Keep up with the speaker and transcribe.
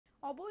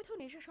অবৈধ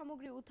নেশা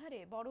সামগ্রী উদ্ধারে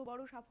বড়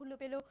বড় সাফল্য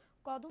পেল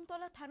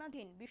কদমতলা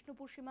থানাধীন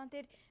বিষ্ণুপুর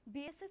সীমান্তের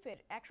বিএসএফ এর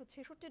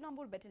 ১৬৬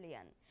 নম্বর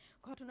ব্যাটালিয়ন।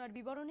 ঘটনার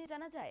বিবরণে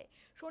জানা যায়,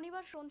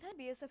 শনিবার সন্ধ্যায়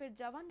বিএসএফ এর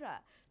জওয়ানরা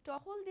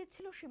টহল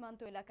দিচ্ছিল সীমান্ত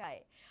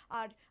এলাকায়,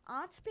 আর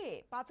আঁচ পেয়ে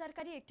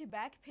পাচারকারী একটি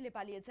ব্যাগ ফেলে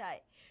পালিয়ে যায়।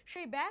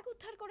 সেই ব্যাগ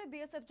উদ্ধার করে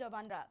বিএসএফ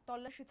জওয়ানরা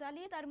তল্লাশি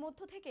চালিয়ে তার মধ্য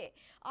থেকে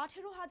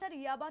 ১৮,০০০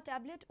 ইয়াবা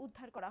ট্যাবলেট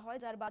উদ্ধার করা হয়,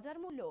 যার বাজার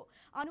মূল্য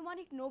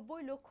আনুমানিক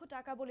 ৯০ লক্ষ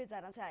টাকা বলে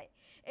জানা যায়।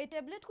 এই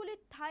ট্যাবলেটগুলি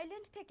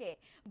থাইল্যান্ড থেকে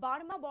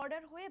বার্মা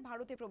বর্ডার হয়ে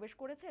ভারতে প্রবেশ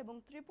করেছে এবং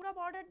ত্রিপুরা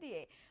বর্ডার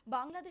দিয়ে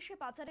বাংলাদেশে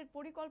পাচারের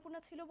পরিকল্পনা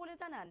ছিল বলে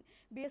জানান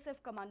বিএসএফ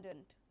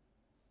কমান্ড্যান্ট।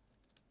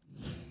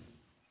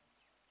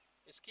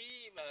 इसकी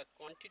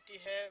क्वांटिटी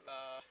है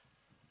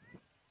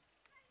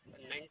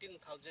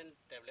 19,000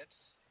 टैबलेट्स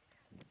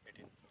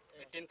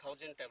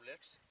 18,000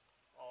 टैबलेट्स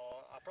और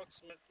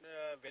अप्रोक्सीमेट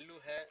वैल्यू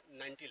है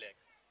 90 लाख।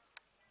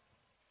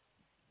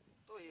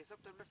 तो ये सब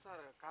टैबलेट सर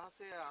कहाँ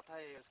से आता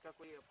है, इसका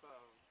कोई आपका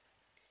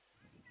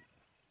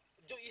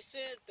जो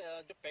इससे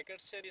जो पैकेट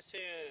से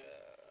इससे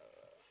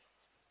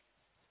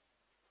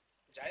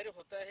जाहिर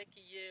होता है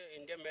कि ये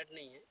इंडिया मेड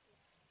नहीं है,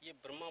 ये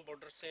बर्मा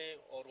बॉर्डर से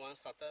और वहाँ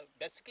से आता है।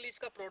 बेसिकली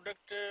इसका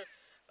प्रोडक्ट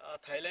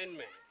थाईलैंड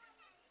में है।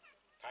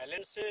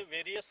 थाईलैंड से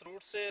वेरियस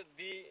रूट से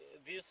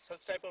these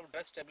such type of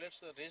drugs tablets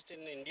reached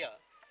in India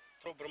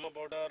through Burma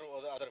border or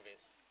the other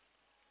ways,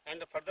 and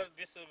further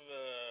this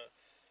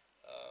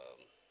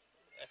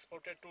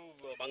exported to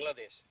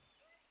Bangladesh.